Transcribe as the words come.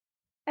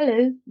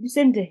Hello,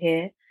 Lucinda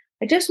here.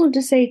 I just want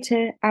to say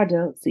to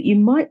adults that you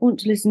might want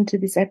to listen to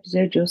this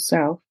episode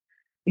yourself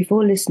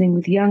before listening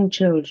with young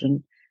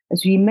children,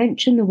 as we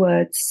mention the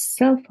words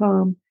self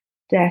harm,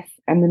 death,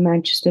 and the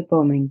Manchester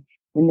bombing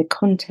in the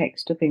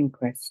context of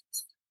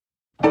inquests.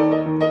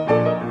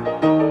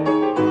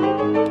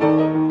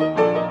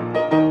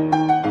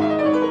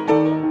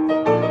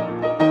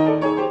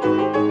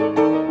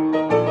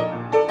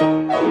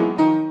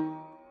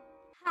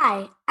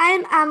 Hi,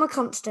 I'm Emma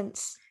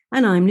Constance.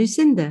 And I'm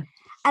Lucinda.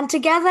 And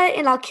together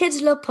in our Kids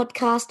Law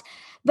podcast,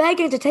 we're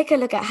going to take a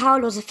look at how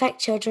laws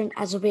affect children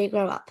as we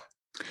grow up.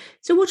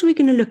 So what are we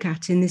going to look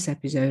at in this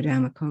episode,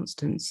 Emma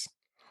Constance?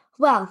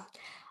 Well,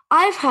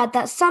 I've heard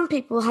that some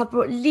people have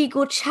brought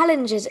legal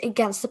challenges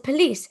against the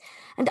police,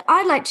 and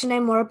I'd like to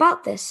know more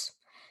about this.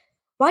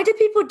 Why do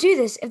people do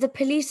this if the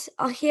police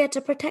are here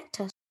to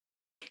protect us?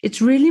 It's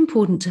really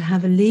important to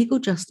have a legal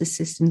justice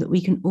system that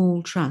we can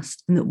all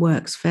trust and that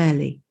works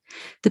fairly.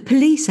 The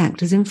police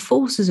act as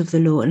enforcers of the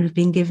law and have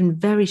been given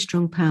very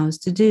strong powers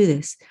to do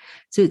this.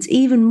 So it's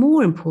even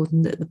more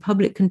important that the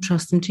public can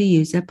trust them to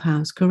use their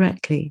powers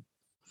correctly.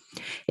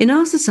 In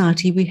our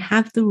society, we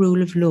have the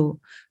rule of law,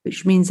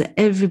 which means that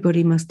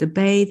everybody must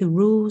obey the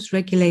rules,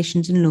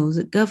 regulations, and laws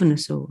that govern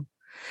us all.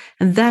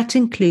 And that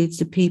includes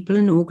the people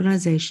and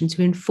organisations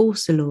who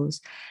enforce the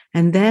laws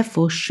and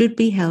therefore should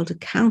be held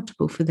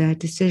accountable for their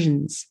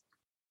decisions.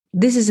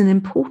 This is an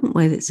important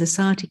way that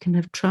society can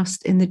have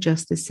trust in the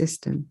justice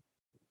system.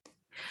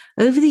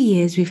 Over the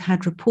years, we've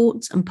had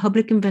reports and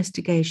public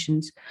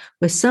investigations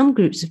where some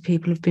groups of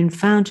people have been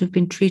found to have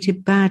been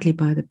treated badly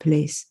by the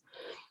police.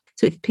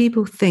 So if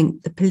people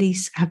think the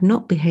police have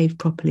not behaved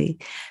properly,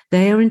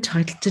 they are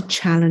entitled to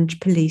challenge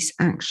police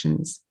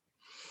actions.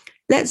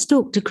 Let's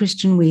talk to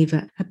Christian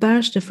Weaver, a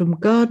barrister from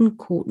Garden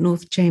Court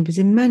North Chambers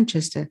in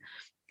Manchester,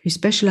 who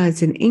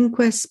specialises in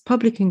inquests,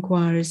 public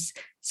inquiries,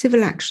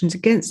 civil actions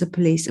against the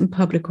police and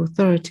public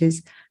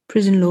authorities,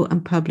 prison law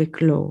and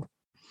public law.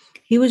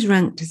 He was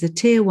ranked as a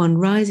Tier 1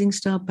 Rising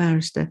Star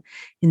Barrister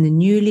in the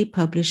newly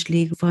published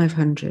Legal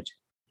 500.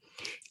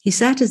 He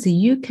sat as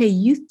the UK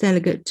Youth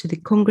Delegate to the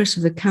Congress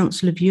of the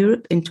Council of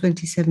Europe in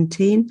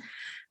 2017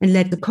 and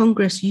led the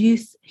Congress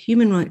Youth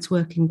Human Rights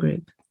Working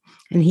Group.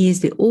 And he is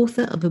the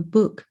author of a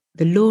book,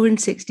 The Law in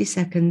 60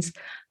 Seconds,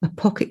 A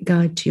Pocket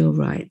Guide to Your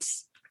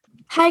Rights.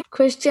 Hi,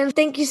 Christian.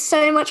 Thank you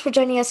so much for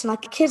joining us on our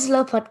Kids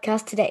Law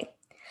podcast today.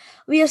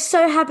 We are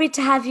so happy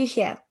to have you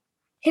here.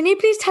 Can you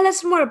please tell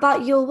us more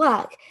about your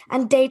work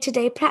and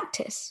day-to-day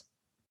practice?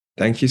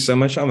 Thank you so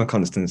much, Emma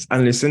Constance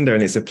and Lucinda,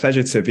 and it's a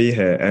pleasure to be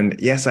here. And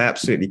yes, I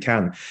absolutely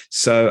can.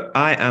 So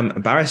I am a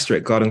barrister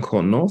at Garden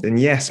Court North, and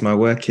yes, my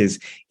work is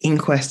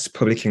inquests,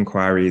 public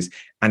inquiries,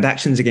 and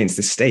actions against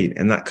the state,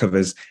 and that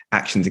covers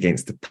actions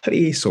against the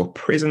police or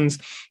prisons.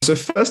 So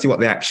firstly, what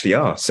they actually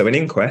are. So an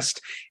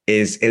inquest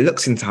is, it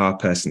looks into how a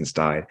person's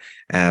died.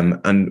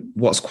 And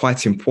what's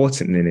quite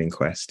important in an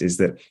inquest is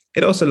that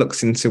it also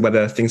looks into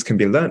whether things can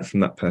be learned from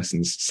that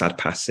person's sad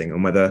passing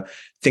and whether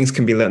things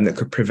can be learned that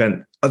could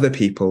prevent other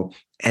people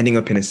ending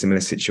up in a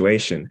similar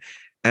situation.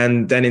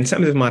 And then in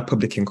terms of my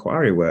public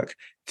inquiry work,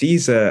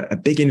 these are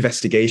big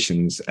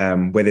investigations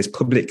where there's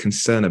public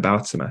concern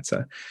about a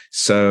matter.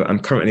 So I'm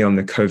currently on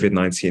the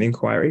COVID-19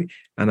 inquiry,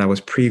 and I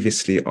was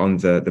previously on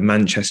the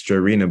Manchester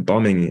Arena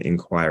bombing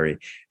inquiry.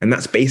 And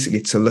that's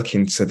basically to look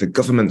into the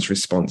government's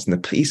response and the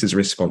police's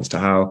response to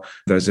how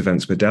those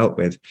events were dealt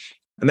with.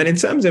 And then in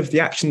terms of the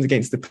actions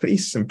against the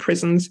police and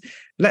prisons,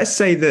 let's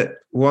say that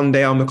one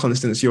day, Emma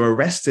Constance, you're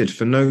arrested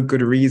for no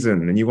good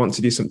reason and you want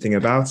to do something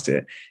about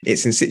it.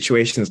 It's in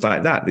situations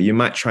like that you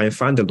might try and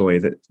find a lawyer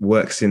that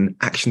works in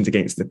actions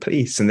against the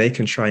police, and they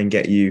can try and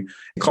get you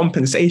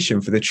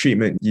compensation for the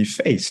treatment you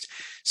faced.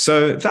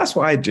 So that's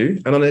what I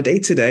do. And on a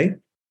day-to-day,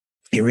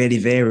 it really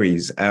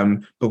varies.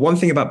 But one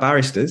thing about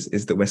barristers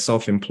is that we're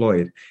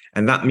self-employed.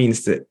 And that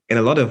means that in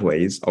a lot of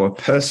ways, our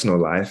personal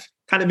life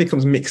kind of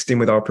becomes mixed in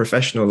with our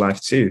professional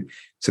life too.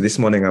 So this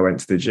morning I went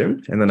to the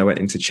gym, and then I went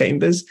into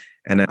Chambers,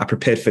 and I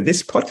prepared for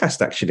this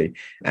podcast actually.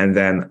 And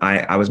then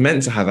I was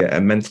meant to have a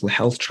mental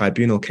health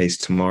tribunal case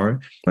tomorrow.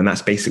 And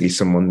that's basically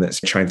someone that's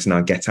trying to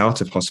now get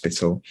out of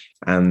hospital.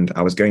 And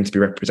I was going to be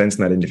representing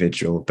that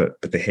individual, but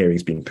the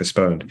hearing's been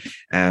postponed.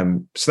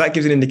 So that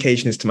gives an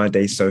indication as to my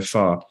day so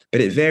far,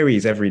 but it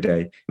varies every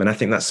day. And I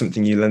think that's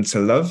something you learn to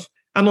love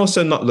and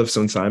also not love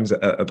sometimes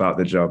about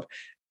the job.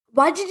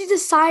 Why did you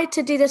decide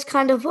to do this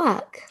kind of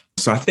work?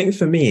 So I think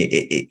for me,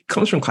 it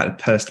comes from quite a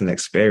personal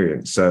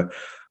experience. So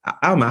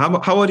Alma,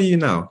 how old are you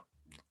now?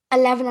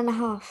 11 and a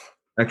half.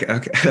 Okay,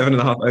 11 and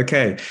a half.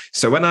 Okay.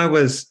 So when I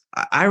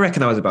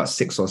reckon I was about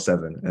 6 or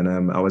 7. And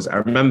I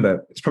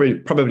remember it's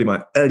probably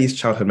my earliest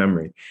childhood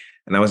memory.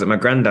 And I was at my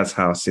granddad's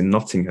house in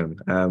Nottingham,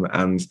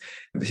 and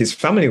his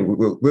family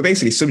were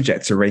basically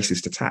subject to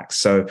racist attacks.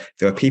 So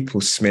there were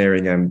people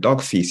smearing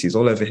dog feces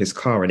all over his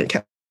car, and it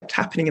kept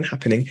happening.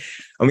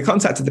 And we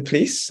contacted the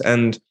police,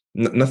 and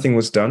nothing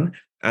was done.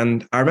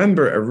 And I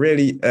remember at a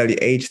really early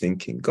age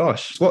thinking,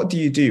 gosh, what do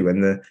you do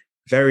when the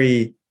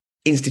very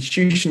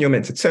institution you're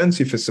meant to turn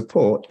to for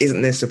support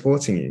isn't there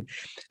supporting you?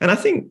 And I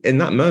think in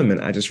that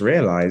moment, I just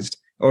realized,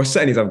 or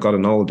certainly as I've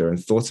gotten older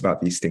and thought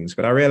about these things.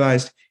 But I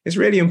realized it's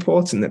really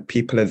important that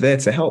people are there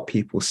to help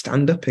people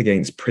stand up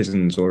against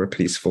prisons or a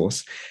police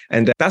force.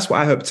 And that's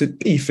what I hope to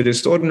be for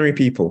just ordinary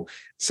people.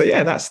 So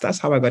yeah, that's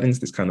how I got into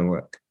this kind of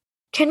work.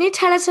 Can you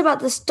tell us about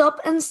the stop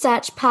and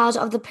search powers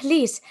of the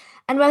police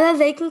and whether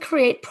they can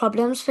create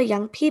problems for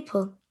young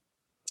people?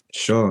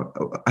 Sure.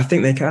 I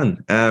think they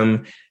can.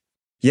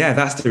 Yeah,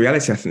 that's the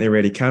reality. I think they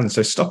really can.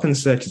 So stop and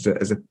search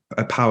is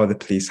a power the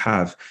police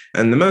have.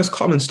 And the most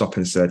common stop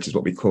and search is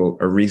what we call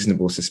a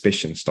reasonable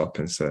suspicion stop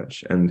and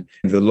search. And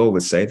the law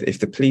would say that if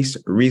the police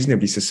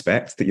reasonably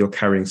suspect that you're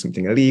carrying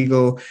something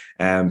illegal,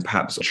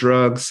 perhaps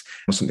drugs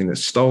or something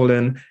that's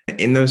stolen,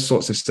 in those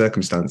sorts of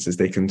circumstances,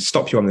 they can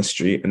stop you on the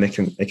street and they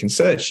can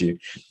search you.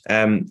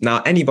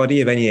 Now,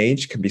 anybody of any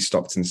age can be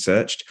stopped and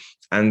searched.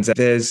 And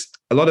there's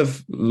a lot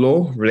of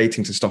law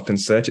relating to stop and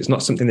search. It's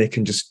not something they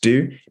can just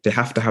do. They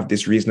have to have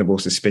this reasonable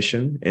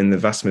suspicion in the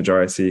vast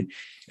majority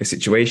of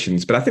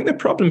situations. But I think the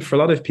problem for a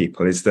lot of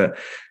people is that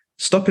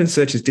stop and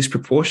search is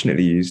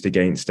disproportionately used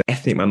against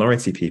ethnic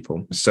minority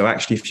people. So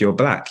actually, if you're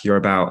Black, you're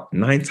about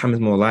 9 times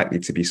more likely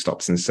to be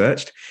stopped and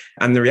searched.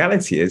 And the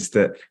reality is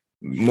that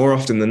more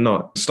often than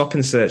not, stop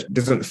and search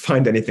doesn't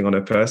find anything on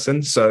a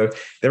person. So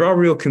there are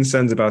real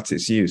concerns about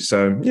its use.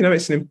 So,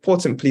 it's an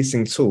important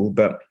policing tool,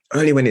 but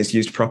only when it's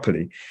used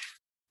properly.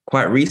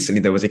 Quite recently,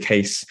 there was a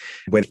case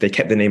where they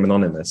kept the name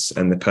anonymous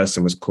and the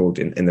person was called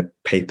in the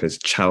papers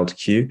Child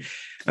Q.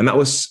 And that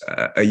was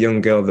a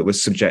young girl that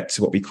was subject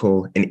to what we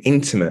call an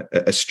intimate,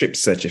 a strip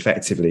search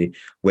effectively,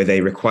 where they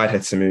required her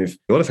to move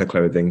all of her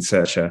clothing,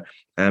 search her.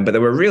 But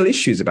there were real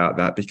issues about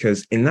that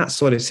because in that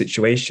sort of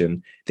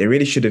situation, there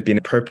really should have been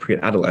an appropriate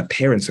adult, a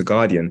parent or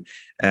guardian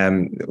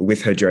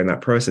with her during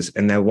that process.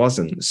 And there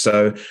wasn't.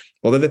 So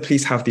although the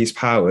police have these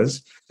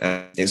powers,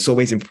 it's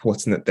always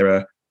important that there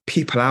are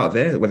people out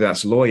there, whether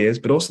that's lawyers,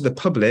 but also the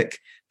public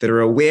that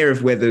are aware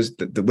of where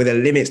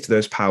the limits to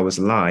those powers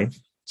lie,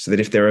 so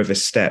that if they're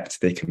overstepped,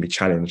 they can be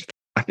challenged.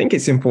 I think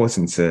it's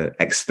important to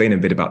explain a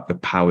bit about the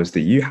powers that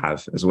you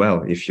have as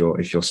well if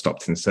you're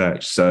stopped and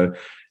searched. So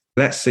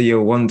let's say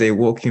you're one day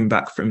walking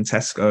back from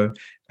Tesco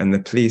and the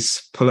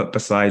police pull up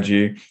beside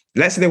you.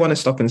 Let's say they want to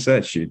stop and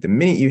search you. The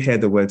minute you hear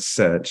the word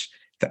search,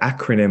 the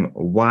acronym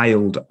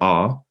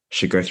WILD-R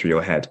should go through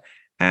your head.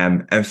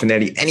 And for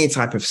nearly any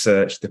type of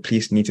search, the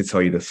police need to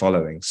tell you the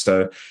following.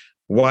 So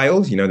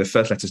WILD, the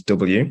first letter is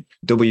W.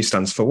 W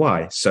stands for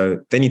why.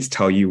 So they need to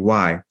tell you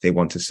why they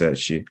want to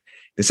search you.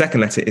 The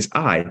second letter is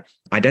I,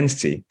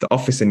 identity. The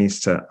officer needs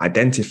to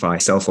identify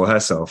himself or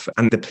herself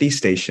and the police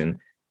station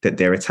that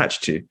they're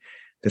attached to.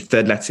 The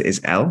third letter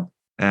is L.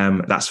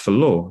 That's for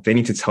law. They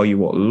need to tell you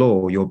what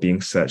law you're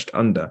being searched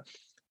under.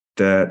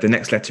 The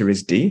next letter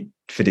is D,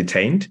 for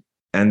detained.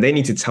 And they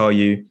need to tell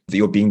you that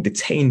you're being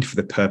detained for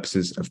the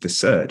purposes of the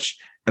search.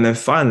 And then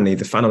finally,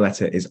 the final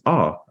letter is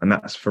R, and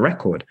that's for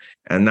record.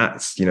 And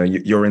that's,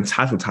 you're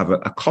entitled to have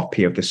a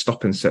copy of the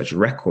stop and search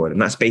record. And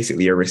that's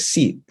basically a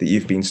receipt that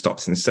you've been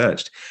stopped and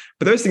searched.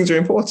 But those things are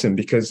important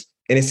because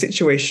in a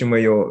situation where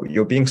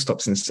you're being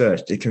stopped and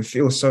searched, it can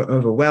feel so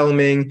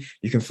overwhelming.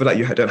 You can feel like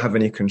you don't have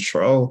any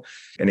control.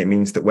 And it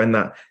means that when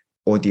that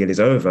ordeal is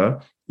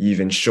over,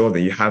 you've ensured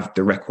that you have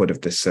the record of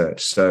the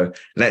search. So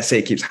let's say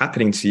it keeps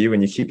happening to you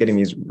and you keep getting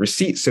these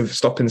receipts of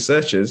stop and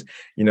searches,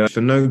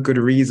 for no good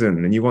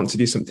reason, and you want to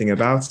do something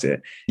about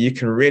it, you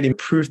can really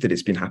prove that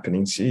it's been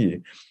happening to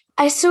you.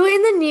 I saw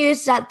in the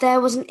news that there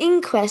was an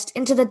inquest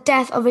into the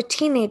death of a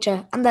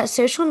teenager and that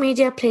social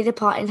media played a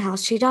part in how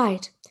she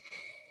died.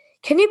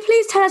 Can you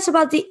please tell us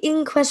about the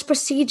inquest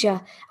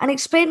procedure and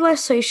explain why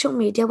social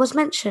media was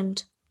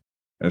mentioned?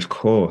 Of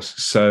course.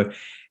 So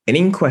an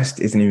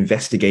inquest is an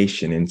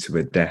investigation into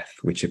a death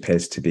which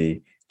appears to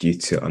be due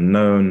to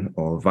unknown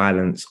or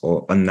violence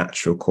or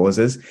unnatural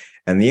causes.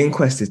 And the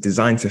inquest is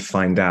designed to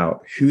find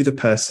out who the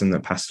person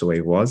that passed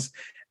away was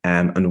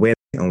and where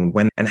and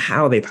when and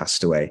how they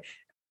passed away.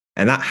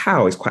 And that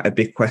how is quite a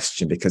big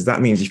question because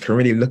that means you can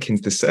really look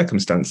into the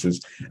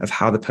circumstances of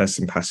how the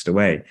person passed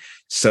away.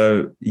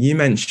 So you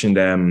mentioned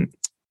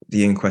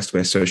the inquest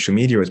where social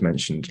media was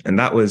mentioned, and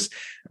that was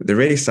the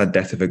really sad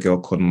death of a girl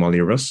called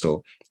Molly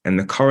Russell. And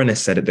the coroner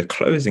said at the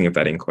closing of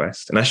that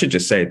inquest, and I should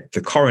just say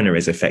the coroner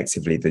is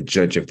effectively the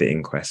judge of the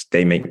inquest.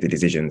 They make the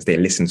decisions, they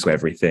listen to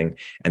everything,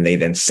 and they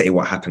then say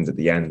what happens at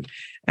the end.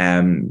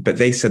 But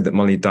they said that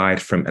Molly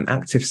died from an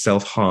active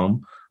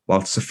self-harm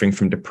while suffering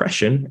from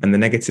depression and the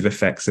negative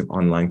effects of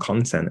online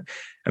content.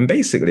 And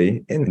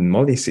basically, in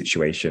Molly's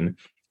situation,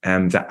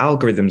 the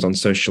algorithms on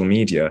social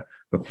media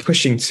were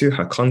pushing to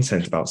her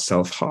content about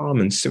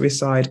self-harm and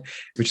suicide,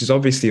 which is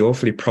obviously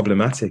awfully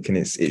problematic. And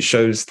it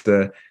shows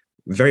the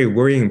very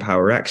worrying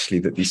power, actually,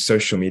 that these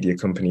social media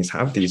companies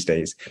have these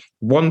days.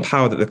 One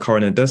power that the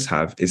coroner does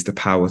have is the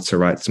power to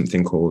write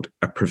something called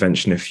a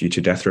prevention of future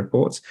death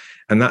report.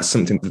 And that's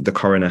something that the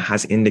coroner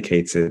has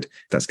indicated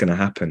that's going to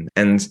happen.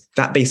 And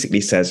that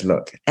basically says,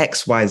 look,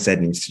 X, Y, Z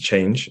needs to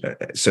change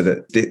so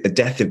that a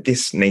death of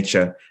this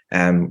nature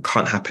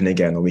can't happen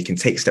again, or we can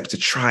take steps to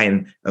try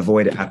and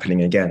avoid it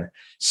happening again.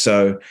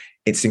 So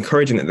it's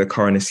encouraging that the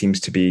coroner seems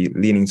to be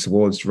leaning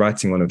towards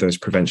writing one of those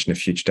prevention of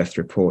future death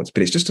reports,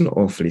 but it's just an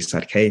awfully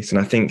sad case. And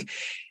I think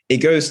it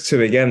goes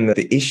to, again,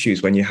 the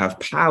issues when you have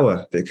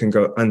power that can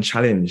go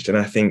unchallenged. And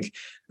I think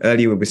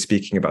earlier we were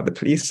speaking about the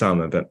police,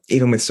 Salma, but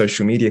even with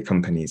social media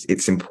companies,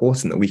 it's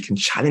important that we can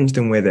challenge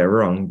them where they're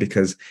wrong,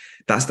 because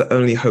that's the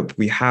only hope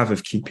we have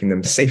of keeping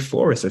them safe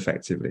for us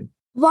effectively.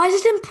 Why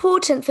is it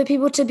important for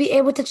people to be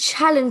able to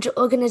challenge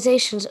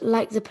organizations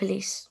like the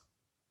police?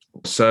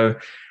 So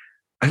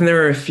I think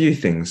there are a few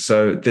things.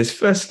 So there's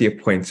firstly a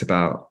point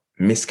about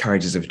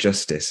miscarriages of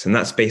justice. And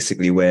that's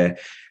basically where,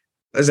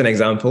 as an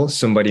example,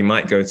 somebody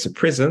might go to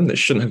prison that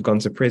shouldn't have gone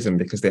to prison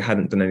because they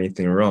hadn't done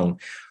anything wrong.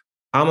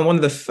 One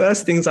of the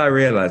first things I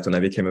realized when I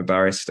became a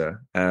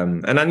barrister,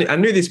 and I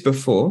knew this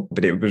before,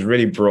 but it was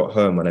really brought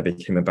home when I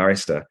became a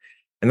barrister,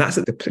 and that's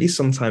that the police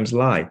sometimes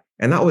lie.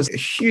 And that was a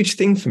huge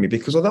thing for me,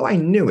 because although I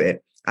knew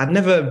it, I'd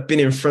never been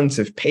in front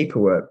of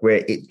paperwork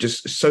where it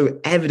just so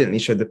evidently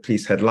showed the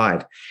police had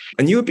lied.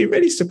 And you would be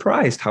really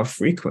surprised how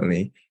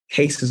frequently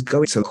cases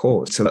go to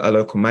court, to a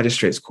local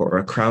magistrate's court or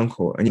a crown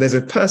court, and there's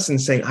a person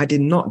saying, I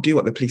did not do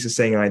what the police are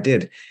saying I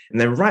did.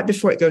 And then right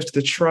before it goes to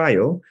the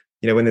trial,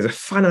 when there's a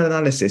final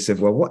analysis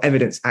of, well, what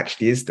evidence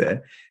actually is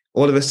there?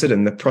 All of a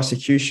sudden, the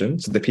prosecution,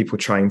 so the people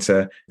trying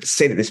to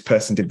say that this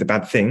person did the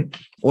bad thing,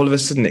 all of a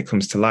sudden it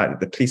comes to light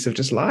that the police have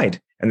just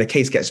lied and the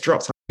case gets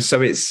dropped.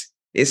 So it's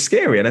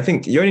scary. And I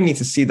think you only need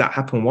to see that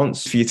happen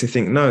once for you to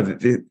think, no,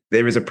 that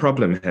there is a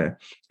problem here.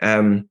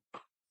 And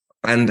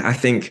I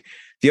think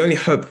the only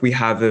hope we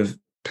have of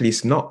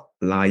police not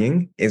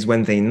lying is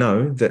when they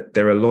know that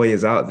there are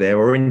lawyers out there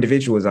or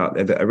individuals out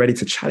there that are ready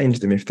to challenge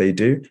them if they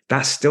do.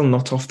 That's still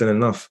not often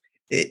enough,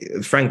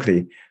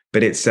 frankly,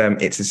 but it's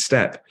a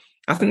step.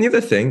 I think the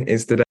other thing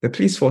is that the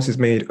police force is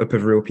made up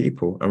of real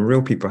people, and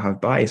real people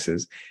have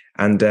biases.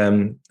 And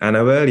I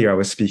know earlier I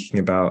was speaking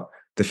about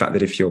the fact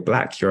that if you're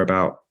Black, you're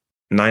about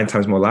 9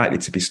 times more likely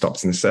to be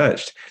stopped and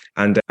searched.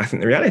 And I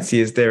think the reality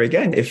is there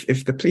again,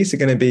 if the police are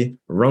going to be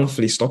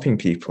wrongfully stopping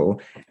people,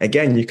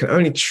 again, you can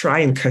only try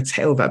and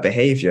curtail that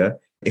behavior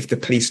if the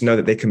police know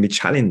that they can be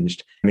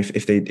challenged,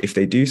 if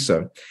they do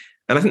so.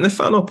 And I think the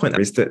final point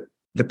is that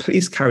the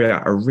police carry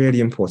out a really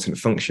important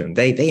function.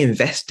 They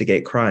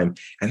investigate crime,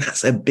 and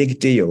that's a big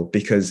deal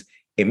because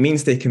it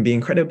means they can be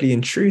incredibly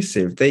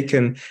intrusive. They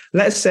can,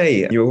 let's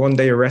say you're one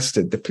day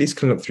arrested, the police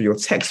can look through your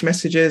text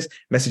messages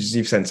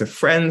you've sent to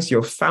friends,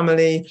 your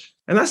family,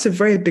 and that's a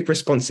very big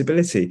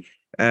responsibility.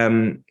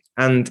 And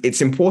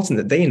it's important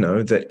that they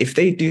know that if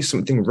they do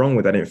something wrong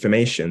with that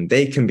information,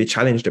 they can be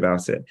challenged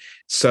about it.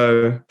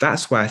 So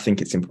that's why I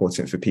think it's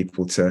important for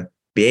people to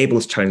be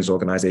able to challenge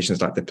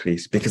organizations like the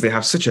police, because they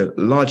have such a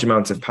large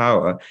amount of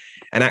power.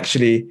 And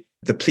actually,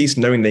 the police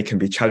knowing they can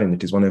be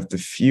challenged is one of the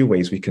few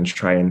ways we can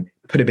try and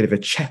put a bit of a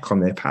check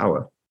on their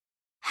power.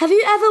 Have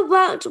you ever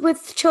worked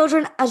with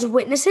children as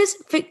witnesses,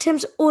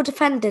 victims, or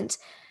defendants?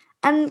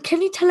 And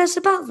can you tell us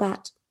about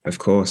that? Of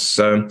course.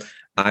 So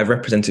I've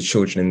represented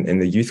children in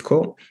the youth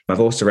court. I've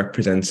also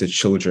represented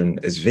children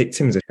as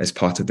victims as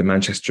part of the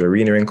Manchester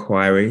Arena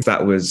inquiry.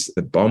 That was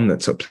the bomb that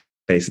took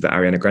place at the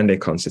Ariana Grande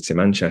concert in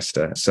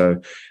Manchester. So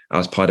I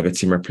was part of a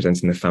team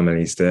representing the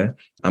families there.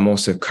 I'm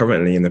also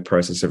currently in the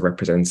process of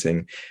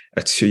representing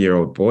a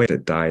 2-year-old boy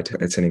that died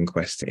at an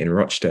inquest in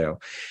Rochdale.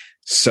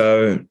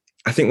 So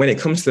I think when it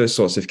comes to those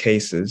sorts of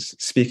cases,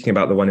 speaking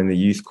about the one in the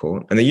youth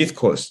court, and the youth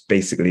court's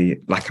basically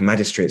like a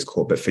magistrate's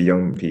court, but for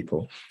young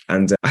people.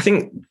 And I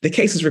think the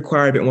cases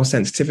require a bit more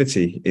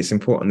sensitivity. It's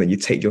important that you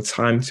take your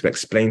time to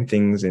explain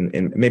things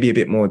in maybe a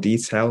bit more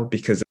detail,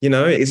 because,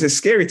 it's a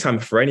scary time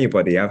for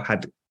anybody. I've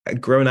had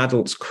grown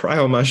adults cry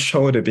on my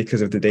shoulder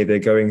because of the day they're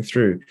going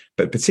through.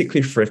 But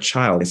particularly for a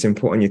child, it's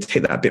important you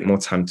take that a bit more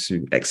time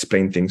to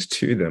explain things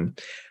to them.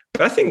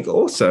 But I think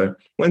also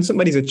when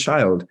somebody's a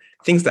child,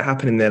 things that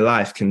happen in their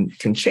life can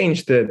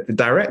change the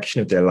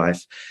direction of their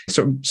life.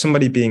 So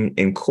somebody being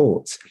in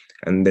court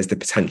and there's the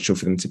potential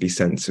for them to be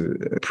sent to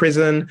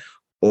prison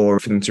or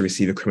for them to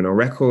receive a criminal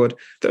record,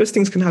 those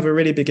things can have a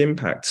really big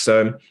impact.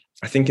 So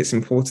I think it's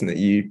important that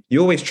you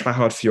always try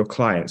hard for your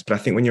clients. But I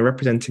think when you're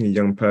representing a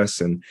young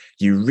person,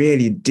 you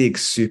really dig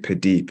super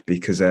deep,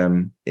 because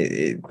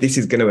this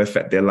is going to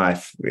affect their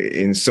life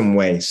in some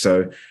way.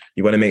 So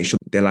you want to make sure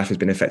their life has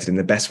been affected in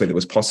the best way that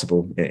was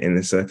possible in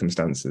the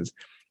circumstances.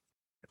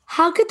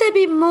 How could there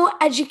be more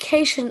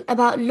education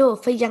about law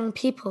for young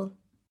people?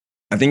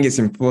 I think it's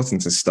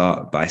important to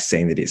start by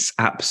saying that it's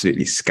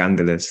absolutely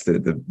scandalous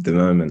that the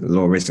moment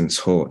law isn't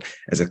taught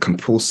as a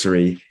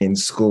compulsory in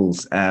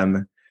schools.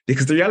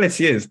 Because the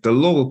reality is the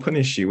law will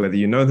punish you whether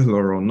you know the law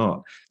or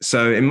not.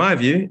 So in my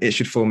view, it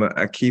should form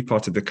a key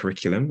part of the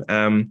curriculum.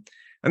 And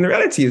the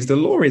reality is the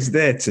law is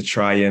there to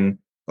try and,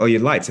 or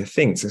you'd like to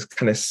think, to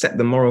kind of set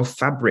the moral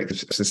fabric of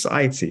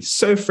society.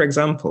 So, for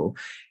example,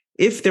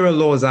 if there are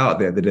laws out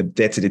there that are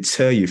there to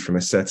deter you from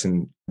a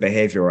certain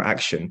behavior or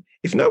action,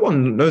 if no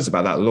one knows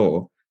about that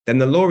law, then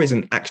the law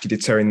isn't actually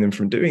deterring them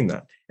from doing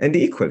that. And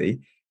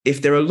equally,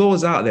 if there are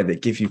laws out there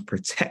that give you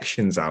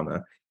protections,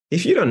 Alma,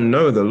 if you don't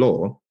know the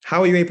law,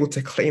 how are you able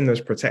to claim those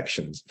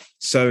protections?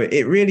 So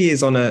it really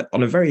is on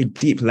a very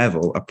deep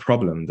level, a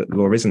problem that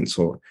law isn't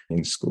taught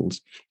in schools.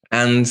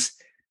 And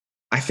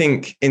I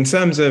think in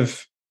terms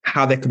of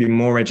how there could be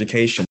more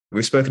education,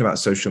 we've spoken about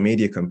social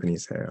media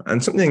companies here,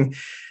 and something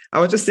I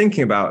was just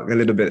thinking about a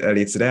little bit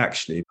earlier today,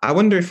 actually. I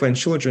wonder if when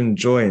children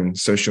join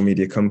social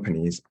media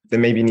companies, there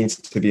maybe needs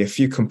to be a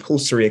few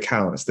compulsory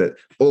accounts that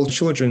all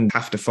children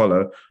have to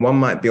follow. One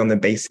might be on the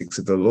basics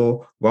of the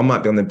law, one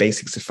might be on the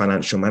basics of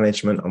financial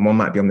management, and one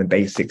might be on the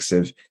basics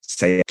of,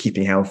 say,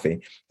 keeping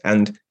healthy.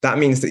 And that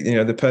means that,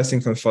 the person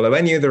can follow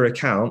any other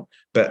account,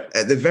 but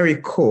at the very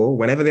core,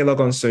 whenever they log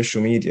on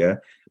social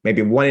media,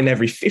 maybe 1 in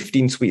every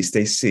 15 tweets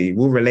they see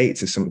will relate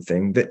to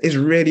something that is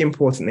really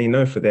important they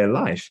know for their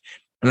life.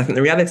 And I think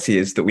the reality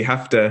is that we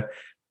have to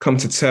come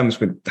to terms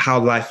with how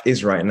life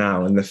is right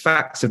now. And the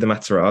facts of the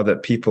matter are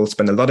that people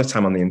spend a lot of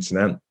time on the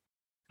internet,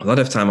 a lot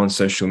of time on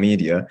social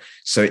media.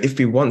 So if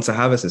we want to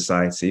have a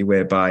society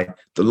whereby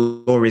the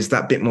law is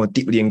that bit more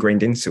deeply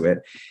ingrained into it,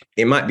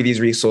 it might be these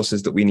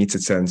resources that we need to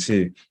turn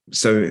to.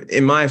 So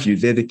in my view,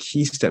 they're the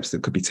key steps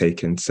that could be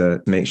taken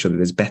to make sure that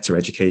there's better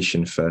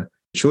education for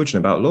children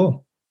about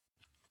law.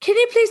 Can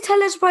you please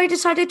tell us why you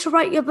decided to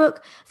write your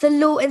book, The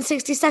Law in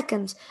 60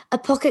 Seconds, A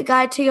Pocket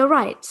Guide to Your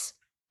Rights?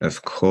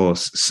 Of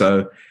course.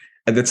 So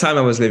at the time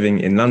I was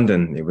living in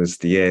London, it was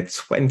the year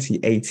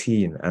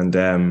 2018,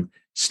 and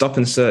Stop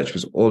and Search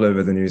was all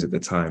over the news at the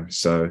time.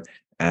 So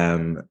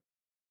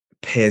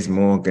Piers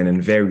Morgan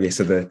and various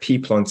other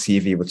people on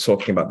TV were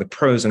talking about the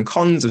pros and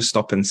cons of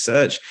Stop and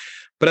Search.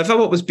 But I thought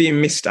what was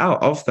being missed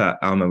out of that,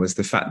 Alma, was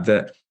the fact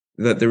that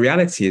the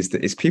reality is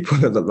that it's people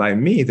that look like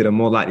me that are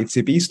more likely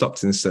to be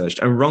stopped and searched,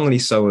 and wrongly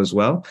so as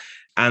well.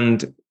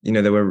 And,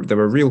 there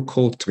were real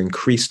calls to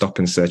increase stop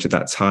and search at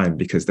that time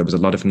because there was a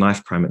lot of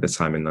knife crime at the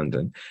time in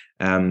London.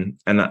 And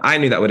I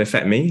knew that would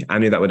affect me. I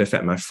knew that would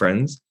affect my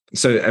friends.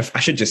 So I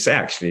should just say,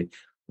 actually,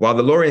 while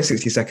The Law in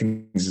 60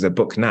 Seconds is a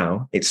book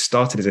now, it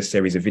started as a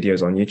series of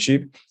videos on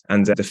YouTube.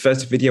 And the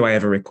first video I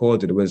ever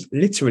recorded was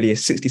literally a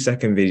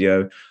 60-second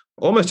video,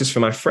 almost just for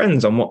my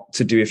friends on what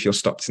to do if you're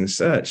stopped and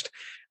searched.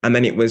 And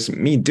then it was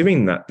me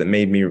doing that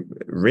made me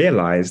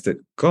realize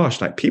that, gosh,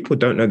 like people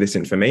don't know this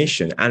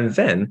information. And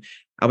then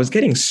I was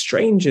getting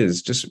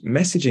strangers just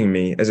messaging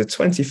me as a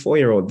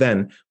 24-year-old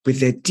then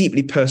with their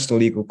deeply personal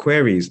legal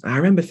queries. And I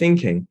remember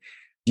thinking,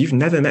 you've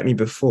never met me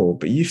before,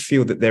 but you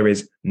feel that there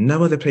is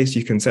no other place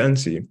you can turn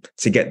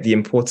to get the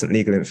important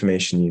legal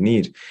information you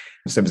need.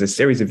 So there's a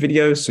series of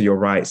videos. So your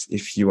rights,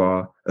 if you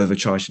are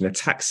overcharged in a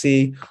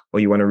taxi, or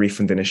you want a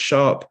refund in a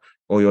shop,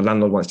 or your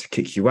landlord wants to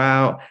kick you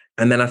out.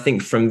 And then I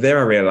think from there,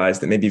 I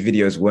realized that maybe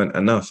videos weren't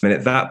enough. And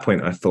at that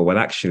point, I thought, well,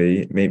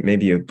 actually,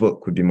 maybe a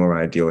book would be more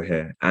ideal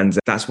here. And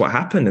that's what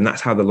happened. And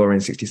that's how The Law in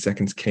 60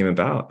 Seconds came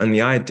about. And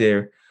the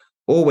idea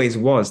always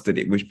was that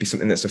it would be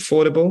something that's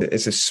affordable.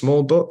 It's a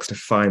small book to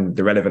find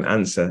the relevant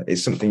answer.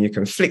 It's something you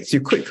can flick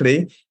through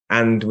quickly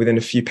and within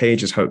a few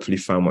pages, hopefully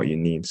find what you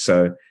need.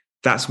 So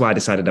that's why I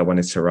decided I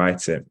wanted to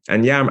write it.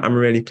 And yeah, I'm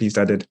really pleased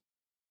I did.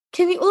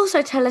 Can you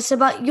also tell us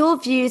about your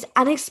views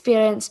and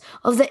experience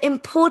of the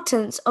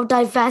importance of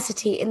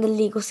diversity in the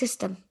legal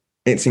system?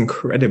 It's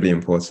incredibly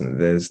important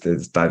that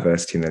there's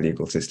diversity in the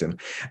legal system.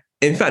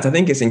 In fact, I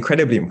think it's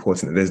incredibly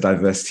important that there's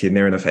diversity in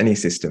near enough any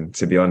system,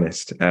 to be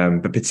honest,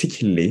 but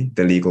particularly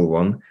the legal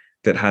one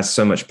that has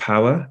so much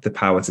power, the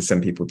power to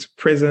send people to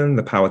prison,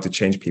 the power to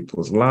change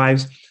people's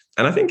lives.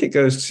 And I think it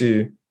goes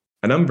to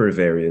a number of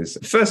areas.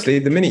 Firstly,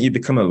 the minute you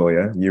become a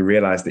lawyer, you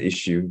realize the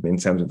issue in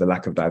terms of the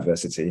lack of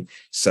diversity.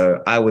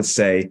 So I would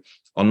say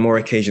on more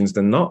occasions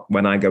than not,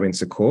 when I go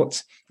into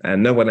court,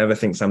 and no one ever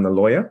thinks I'm the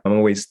lawyer, I'm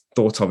always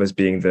thought of as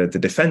being the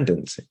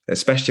defendant,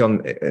 especially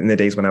in the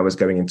days when I was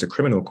going into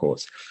criminal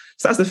courts.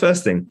 So that's the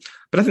first thing.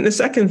 But I think the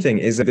second thing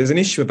is that there's an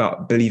issue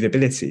about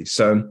believability.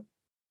 So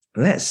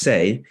let's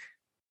say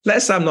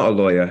I'm not a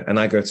lawyer and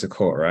I go to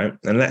court, right?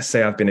 And let's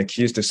say I've been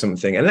accused of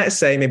something, and let's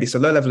say maybe it's a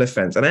low-level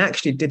offense and I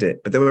actually did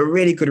it, but there were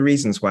really good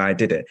reasons why I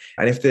did it.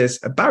 And if there's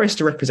a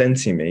barrister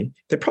representing me,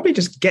 they probably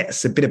just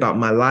gets a bit about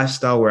my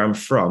lifestyle, where I'm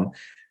from.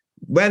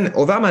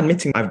 Although I'm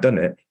admitting I've done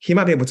it, he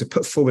might be able to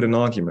put forward an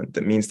argument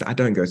that means that I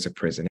don't go to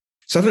prison.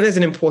 So I think there's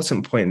an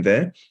important point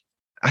there.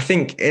 I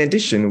think in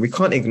addition, we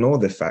can't ignore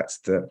the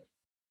fact that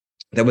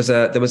there was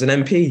an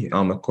MP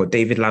called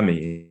David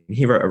Lammy.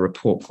 He wrote a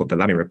report called the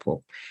Lammy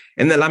Report.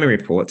 In the Lammy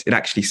Report, it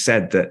actually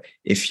said that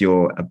if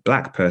you're a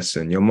black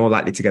person, you're more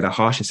likely to get a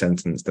harsher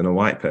sentence than a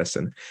white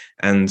person.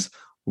 And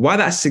why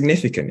that's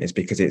significant is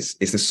because it's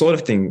the sort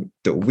of thing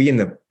that we in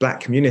the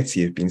black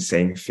community have been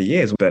saying for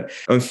years. But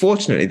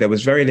unfortunately, there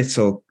was very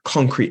little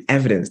concrete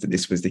evidence that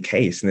this was the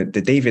case. And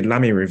the David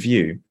Lammy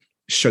review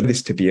showed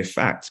this to be a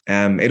fact.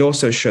 It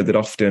also showed that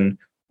often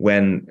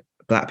when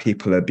black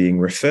people are being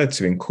referred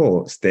to in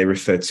courts, they're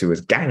referred to as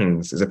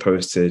gangs as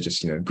opposed to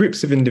just,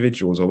 groups of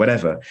individuals or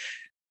whatever.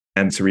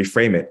 And to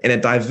reframe it, in a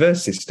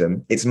diverse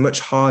system, it's much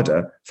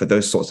harder for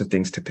those sorts of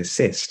things to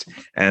persist,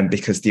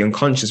 because the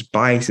unconscious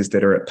biases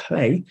that are at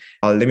play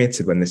are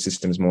limited when the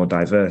system's more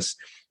diverse.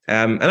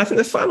 And I think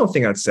the final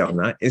thing I'd say on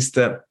that is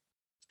that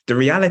the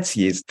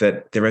reality is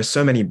that there are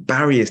so many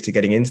barriers to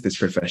getting into this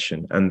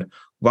profession. And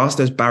whilst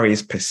those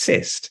barriers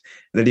persist,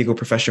 the legal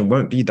profession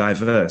won't be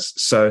diverse.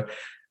 So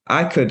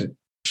I could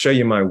show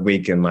you my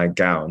wig and my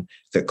gown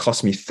that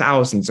cost me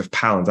thousands of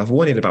pounds. I've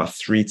worn it about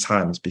 3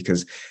 times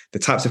because the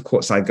types of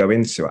courts I go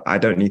into, I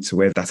don't need to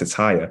wear that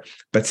attire.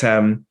 But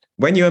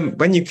when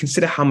you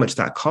consider how much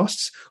that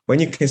costs, when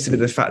you consider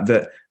the fact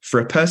that for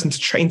a person to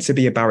train to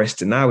be a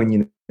barrister now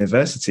in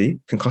university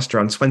can cost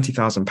around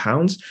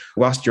 £20,000,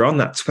 whilst you're on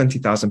that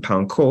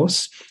 £20,000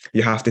 course,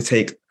 you have to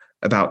take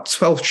about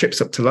 12 trips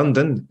up to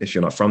London, if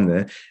you're not from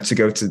there, to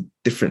go to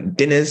different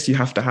dinners you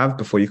have to have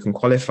before you can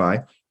qualify.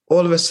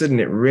 All of a sudden,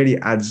 it really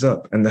adds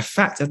up. And the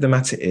fact of the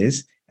matter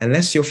is,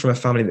 unless you're from a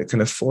family that can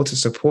afford to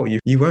support you,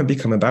 you won't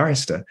become a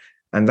barrister.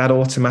 And that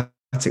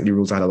automatically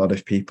rules out a lot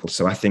of people.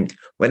 So I think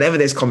whenever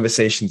there's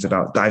conversations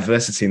about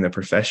diversity in the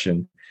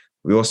profession,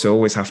 we also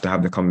always have to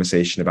have the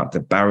conversation about the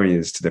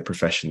barriers to the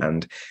profession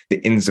and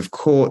the ins of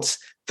court.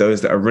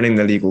 Those that are running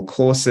the legal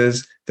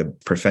courses, the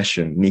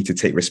profession need to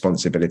take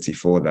responsibility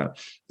for that.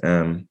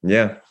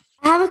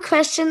 I have a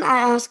question I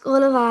ask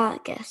all of our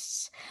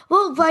guests.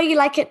 What were you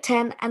like at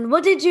 10 and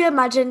what did you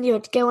imagine you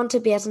would go on to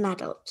be as an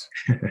adult?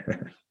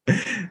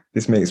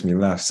 This makes me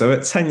laugh. So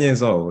at 10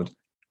 years old,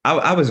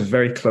 I was a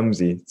very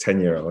clumsy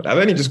 10-year-old. I've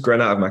only just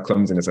grown out of my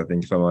clumsiness, I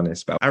think, if I'm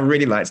honest, but I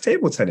really liked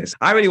table tennis.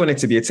 I really wanted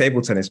to be a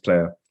table tennis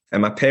player.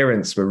 And my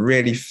parents were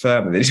really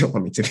firm. They didn't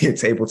want me to be a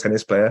table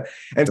tennis player.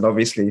 And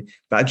obviously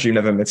that dream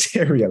never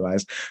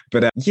materialized.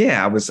 But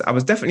I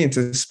was definitely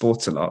into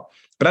sports a lot.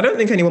 But I don't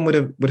think anyone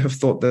would have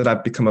thought that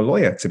I'd become a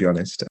lawyer, to be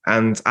honest.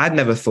 And I'd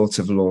never thought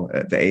of law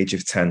at the age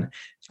of 10.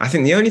 I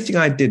think the only thing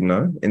I did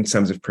know in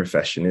terms of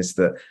profession is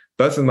that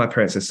both of my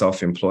parents are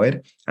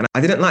self-employed. And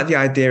I didn't like the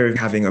idea of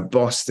having a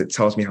boss that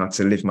tells me how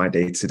to live my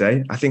day to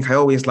day. I think I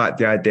always liked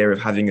the idea of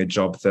having a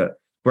job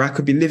where I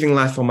could be living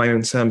life on my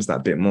own terms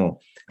that bit more.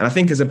 And I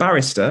think as a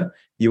barrister,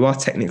 you are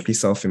technically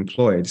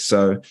self-employed.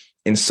 So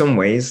in some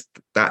ways,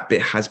 that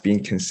bit has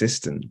been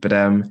consistent. But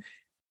I'm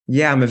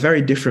a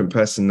very different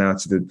person now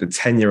to the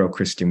 10-year-old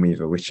Christian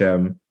Weaver, which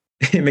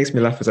it makes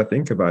me laugh as I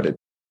think about it.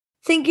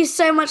 Thank you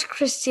so much,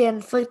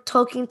 Christian, for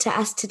talking to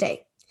us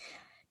today.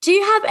 Do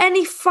you have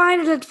any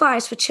final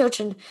advice for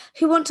children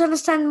who want to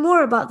understand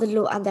more about the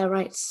law and their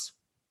rights?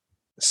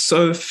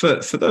 So for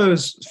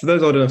those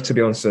old enough to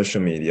be on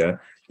social media,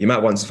 you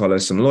might want to follow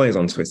some lawyers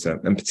on Twitter,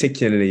 and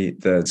particularly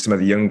some of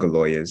the younger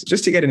lawyers,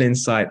 just to get an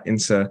insight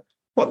into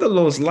what the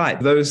law's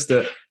like. Those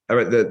that are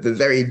at the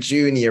very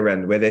junior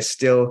end, where they're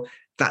still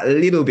that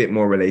little bit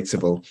more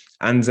relatable.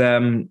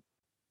 And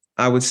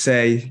I would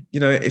say,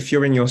 if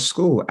you're in your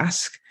school,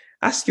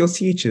 ask your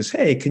teachers,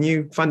 hey, can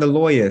you find a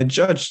lawyer, a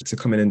judge to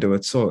come in and do a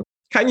talk?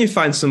 Can you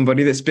find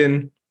somebody that's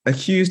been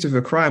accused of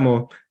a crime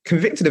or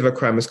convicted of a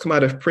crime, has come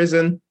out of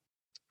prison?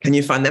 Can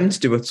you find them to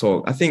do a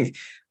talk? I think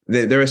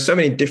there are so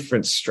many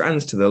different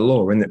strands to the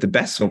law, and the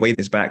best way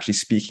is by actually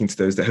speaking to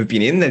those that have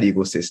been in the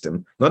legal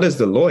system, not as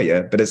the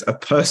lawyer, but as a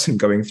person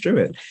going through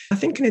it. I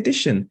think in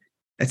addition,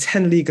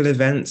 attend legal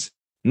events.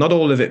 Not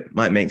all of it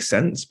might make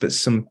sense, but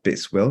some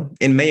bits will.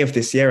 In May of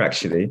this year,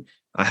 actually,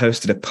 I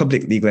hosted a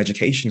public legal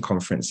education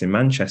conference in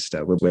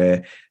Manchester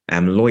where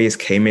lawyers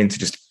came in to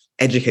just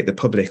educate the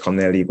public on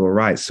their legal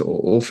rights,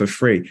 all for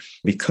free.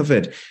 We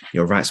covered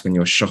your rights when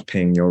you're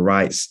shopping, your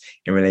rights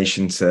in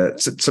relation to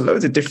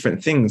loads of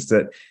different things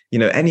that,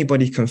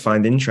 anybody can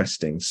find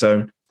interesting.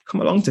 So come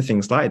along to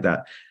things like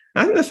that.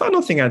 And the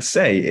final thing I'd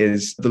say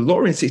is the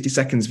Law in 60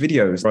 Seconds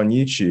videos on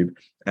YouTube.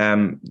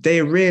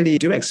 They really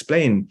do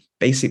explain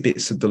basic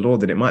bits of the law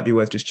that it might be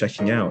worth just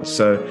checking out.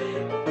 So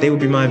they would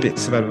be my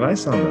bits of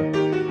advice on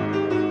that.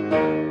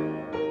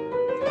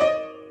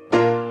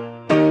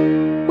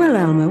 Well,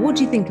 Alma, what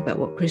do you think about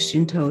what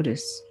Christian told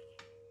us?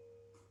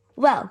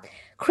 Well,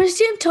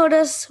 Christian told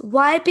us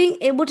why being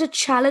able to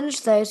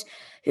challenge those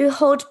who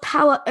hold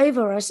power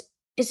over us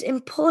is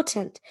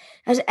important,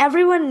 as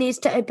everyone needs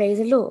to obey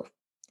the law.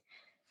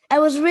 I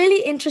was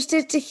really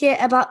interested to hear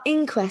about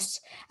inquests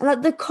and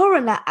that the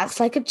coroner acts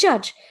like a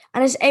judge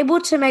and is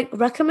able to make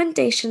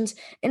recommendations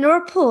in a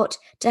report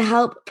to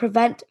help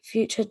prevent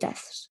future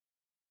deaths.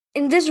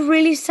 In this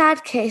really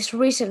sad case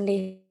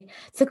recently,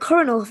 the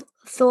coroner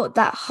thought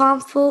that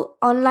harmful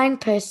online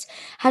posts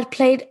had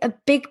played a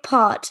big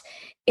part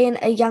in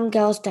a young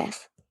girl's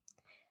death.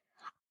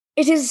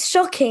 It is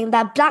shocking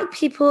that Black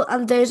people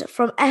and those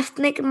from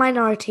ethnic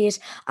minorities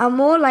are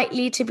more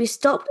likely to be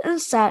stopped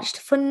and searched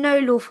for no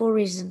lawful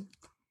reason.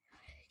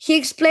 He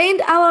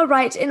explained our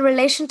rights in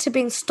relation to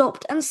being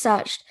stopped and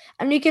searched,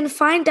 and you can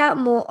find out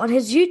more on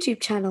his YouTube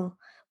channel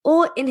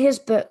or in his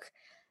book,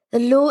 The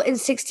Law in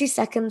 60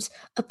 Seconds,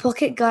 A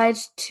Pocket Guide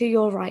to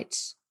Your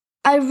Rights.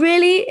 I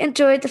really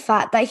enjoyed the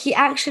fact that he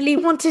actually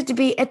wanted to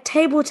be a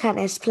table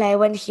tennis player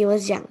when he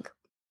was young.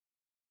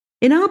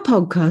 In our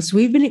podcast,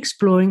 we've been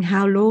exploring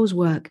how laws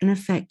work and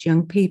affect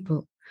young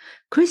people.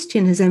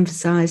 Christian has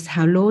emphasised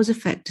how laws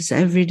affect us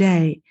every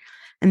day,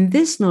 and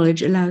this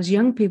knowledge allows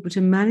young people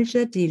to manage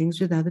their dealings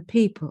with other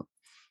people.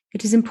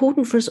 It is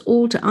important for us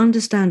all to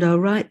understand our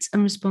rights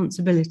and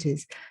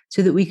responsibilities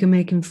so that we can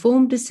make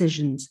informed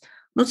decisions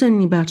not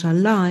only about our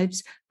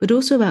lives, but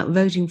also about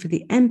voting for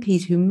the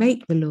MPs who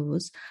make the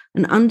laws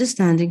and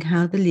understanding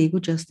how the legal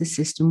justice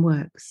system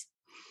works.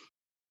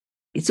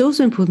 It's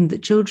also important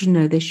that children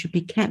know they should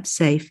be kept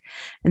safe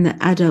and that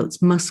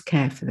adults must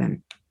care for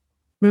them.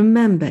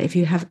 Remember, if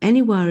you have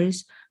any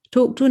worries,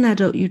 talk to an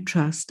adult you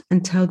trust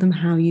and tell them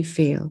how you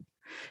feel.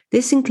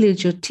 This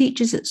includes your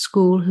teachers at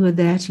school who are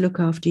there to look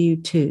after you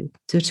too,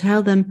 so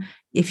tell them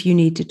if you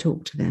need to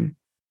talk to them.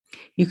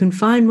 You can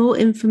find more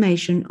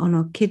information on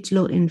our Kids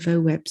Law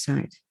Info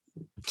website.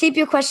 Keep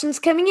your questions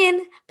coming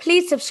in.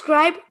 Please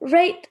subscribe,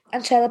 rate,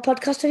 and share the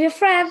podcast with your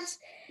friends.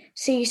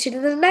 See you soon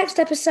in the next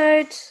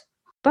episode.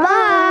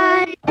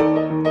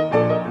 Bye!